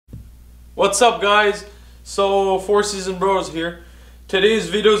What's up, guys? So, Four Season Bros here. Today's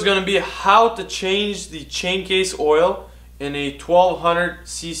video is going to be how to change the chain case oil in a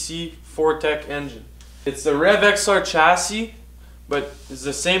 1200cc Fortec engine. It's a Rev XR chassis, but it's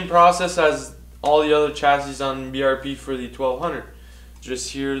the same process as all the other chassis on BRP for the 1200.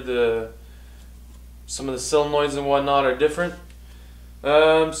 Just here, some of the solenoids and whatnot are different.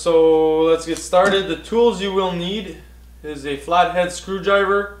 So let's get started. The tools you will need is a flathead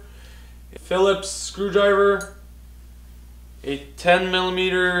screwdriver, a Phillips screwdriver, a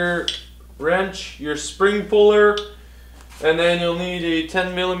 10mm wrench, your spring puller, and then you'll need a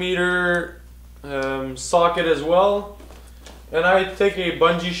 10mm socket as well. And I take a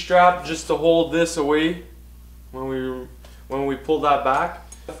bungee strap just to hold this away when we pull that back.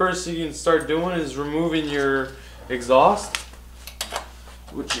 The first thing you can start doing is removing your exhaust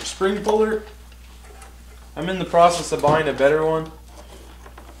with your spring puller. I'm in the process of buying a better one.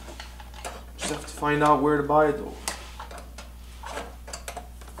 Just have to find out where to buy it though.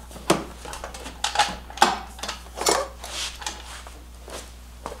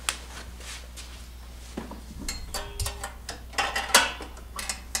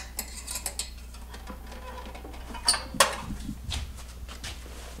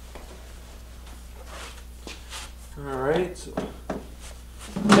 Alright, so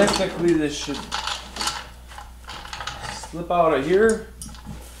technically this should slip out of here.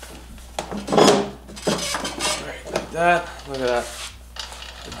 Alright, like that. Look at that.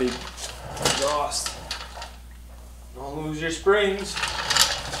 The big exhaust. Don't lose your springs.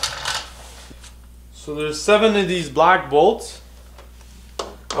 So there's 7 of these black bolts.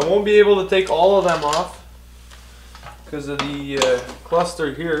 I won't be able to take all of them off because of the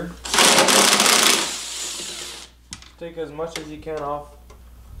cluster here. Take as much as you can off.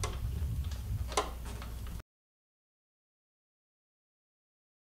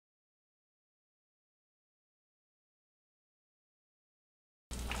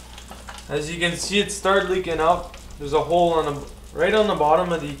 As you can see, it started leaking out. There's a hole right on the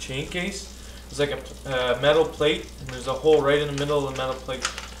bottom of the chain case. There's like a metal plate, and there's a hole right in the middle of the metal plate.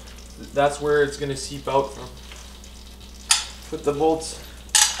 That's where it's gonna seep out from. Put the bolts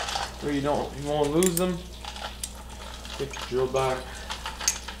where you won't lose them. Get your drill back.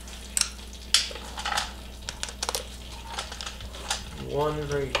 One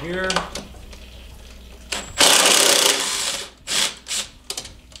right here.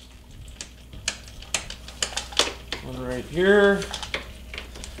 One right here.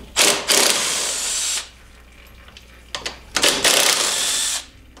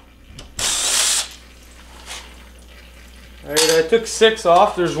 Alright, I took 6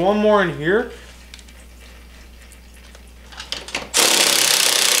 off. There's one more in here.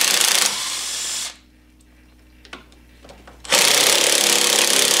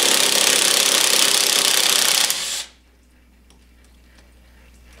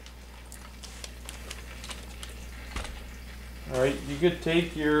 Alright, you could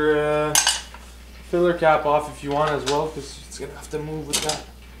take your filler cap off if you want as well, because it's going to have to move with that.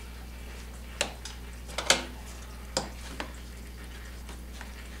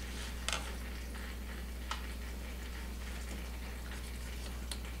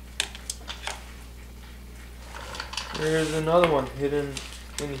 There's another one hidden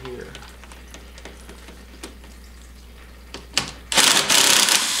in here.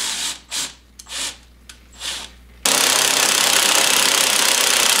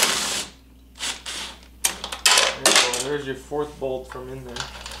 There's your 4th bolt from in there.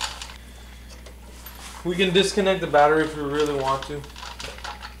 We can disconnect the battery if we really want to.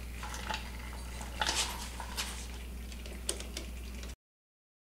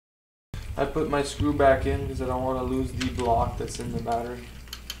 I put my screw back in because I don't want to lose the block that's in the battery.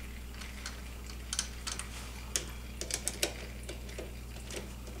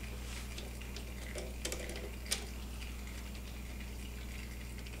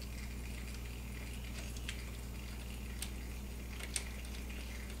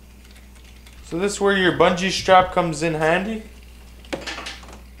 So this is where your bungee strap comes in handy.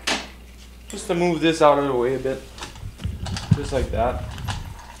 Just to move this out of the way a bit. Just like that.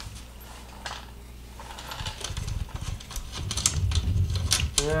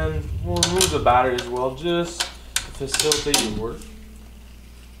 And we'll remove the battery as well, just to facilitate your work.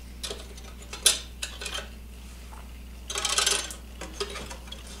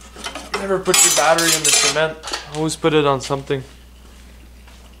 Never put your battery in the cement. Always put it on something.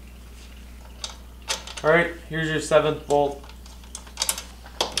 Alright, here's your 7th bolt.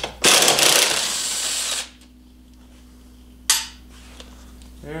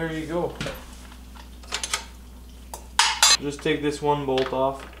 There you go. Just take this one bolt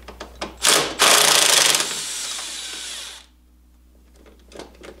off.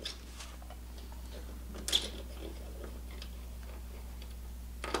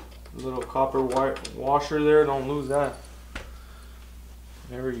 little copper washer there, don't lose that.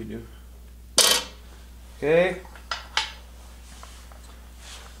 Whatever you do. Okay.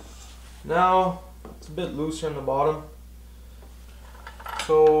 Now, it's a bit looser on the bottom.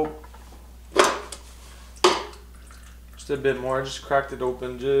 So, just a bit more. I just cracked it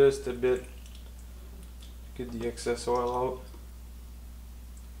open just a bit. Get the excess oil out.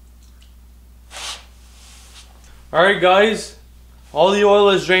 Alright guys, all the oil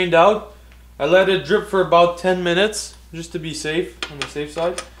is drained out. I let it drip for about 10 minutes just to be safe, on the safe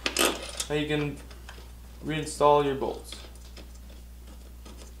side. Now you can reinstall your bolts.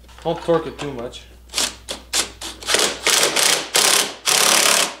 Don't torque it too much.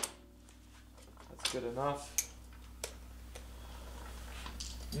 That's good enough.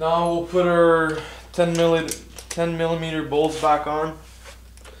 Now we'll put our 10 millimeter bolts back on.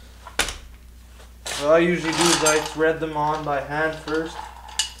 What I usually do is I thread them on by hand first.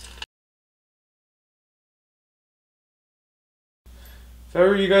 If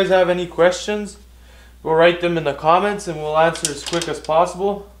ever you guys have any questions, go write them in the comments and we'll answer as quick as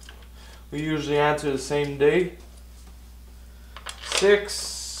possible. We usually answer the same day.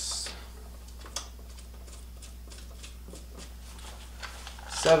 6,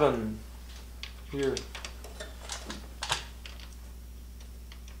 7 here.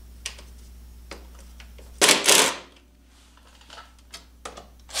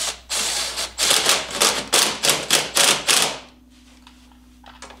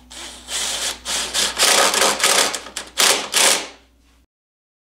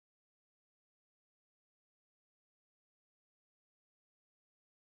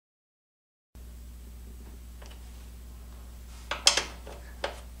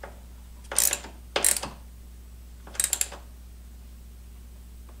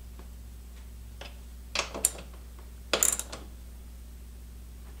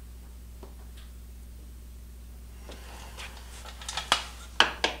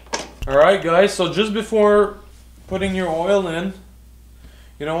 Alright guys, so just before putting your oil in,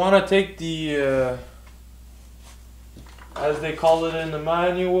 you don't want to take the, as they call it in the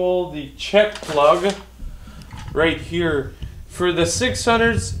manual, the check plug right here. For the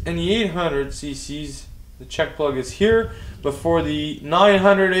 600s and the 800 cc's, the check plug is here, but for the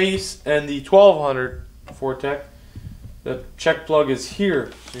 900 Ace and the 1200 Fortec, the check plug is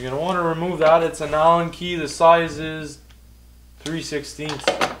here. So you're going to want to remove that. It's an Allen key, the size is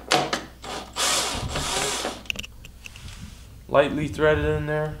 3/16. Lightly threaded in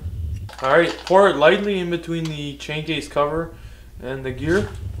there. Alright, pour it lightly in between the chain case cover and the gear.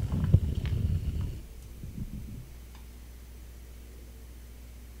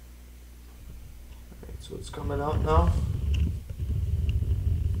 Alright, so it's coming out now.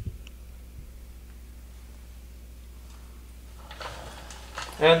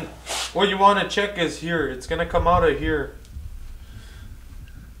 And what you want to check is here. It's going to come out of here,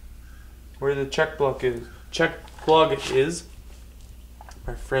 where the check plug is.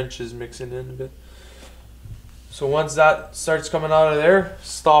 My French is mixing in a bit. So once that starts coming out of there,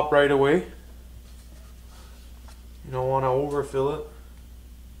 stop right away. You don't want to overfill it.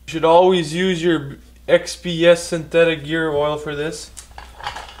 You should always use your XPS synthetic gear oil for this.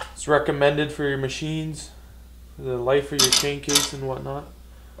 It's recommended for your machines, for the life of your chain case and whatnot.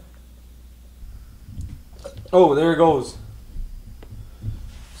 Oh, there it goes.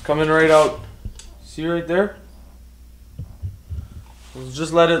 It's coming right out. See right there?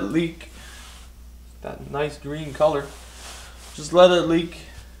 Just let it leak. That nice green color. Just let it leak,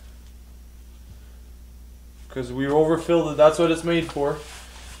 because we overfilled it. That's what it's made for.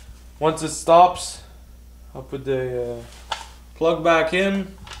 Once it stops, I'll put the plug back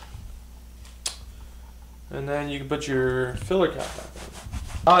in, and then you can put your filler cap back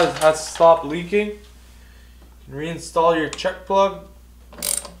on. Now it has stopped leaking. You can reinstall your check plug.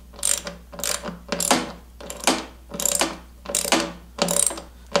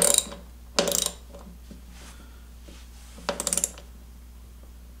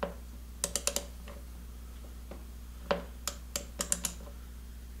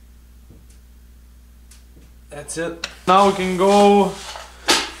 That's it. Now we can go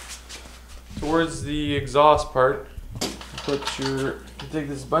towards the exhaust part. You take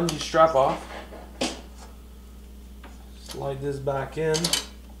this bungee strap off, slide this back in,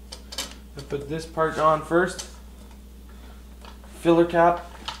 and put this part on first. Filler cap,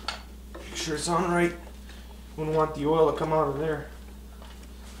 make sure it's on right. Wouldn't want the oil to come out of there.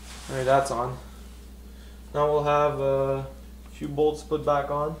 Alright, that's on. Now we'll have a few bolts put back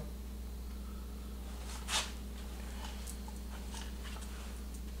on.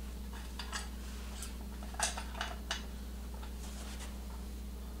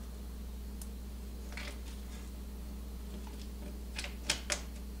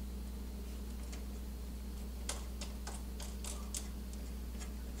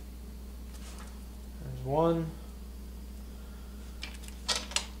 one.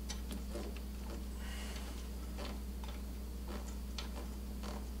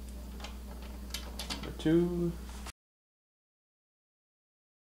 Number two.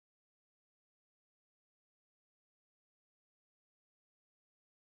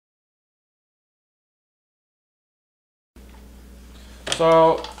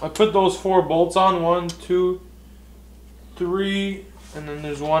 So I put those 4 bolts on, 1, 2, 3, and then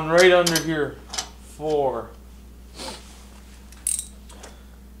there's one right under here, 4.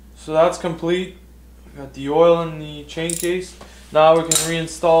 So that's complete. Got the oil in the chain case. Now we can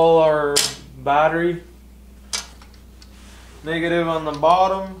reinstall our battery. Negative on the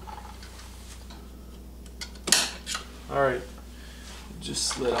bottom. Alright, just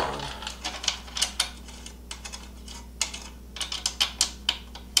slid on.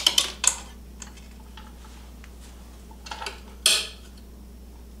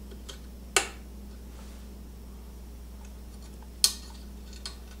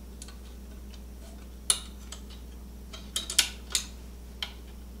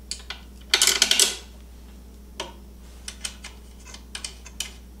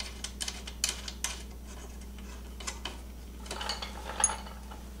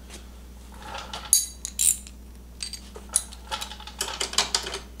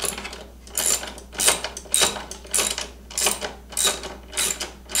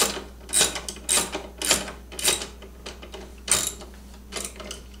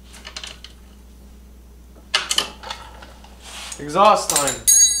 Exhaust time.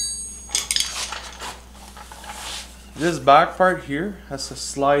 This back part here has to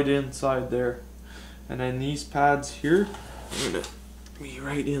slide inside there, and then these pads here are gonna be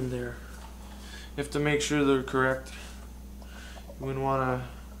right in there. You have to make sure they're correct. You wouldn't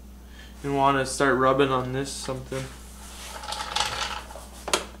wanna start rubbing on this something.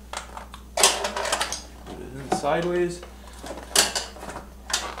 Put it in sideways.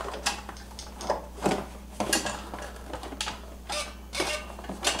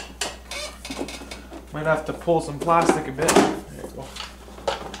 Might have to pull some plastic a bit. There you go.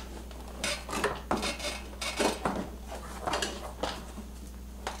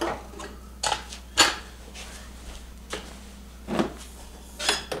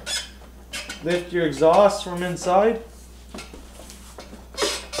 Lift your exhaust from inside.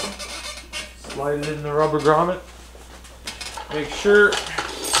 Slide it in the rubber grommet. Make sure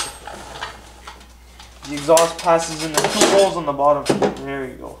the exhaust passes in the 2 holes on the bottom. There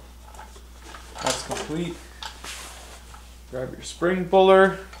you go. That's complete. Grab your spring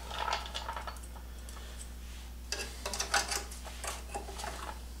puller.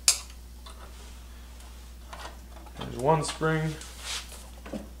 There's 1 spring.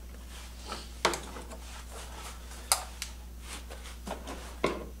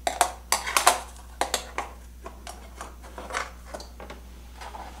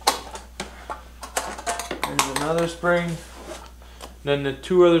 There's another spring. Then the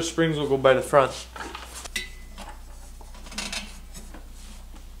 2 other springs will go by the front.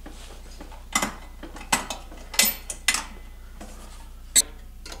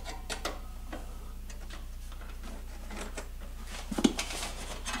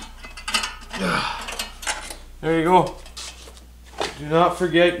 There you go. Do not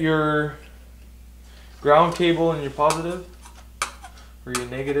forget your ground cable and your positive, or your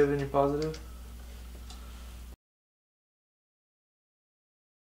negative and your positive.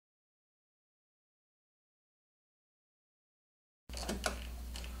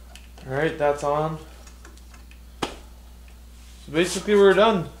 Alright, that's on. So basically we're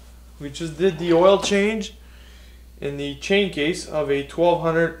done. We just did the oil change in the chain case of a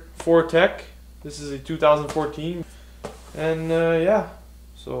 1200 4Tech. This is a 2014. And yeah,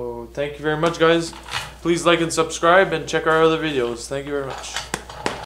 so thank you very much guys. Please like and subscribe and check our other videos. Thank you very much.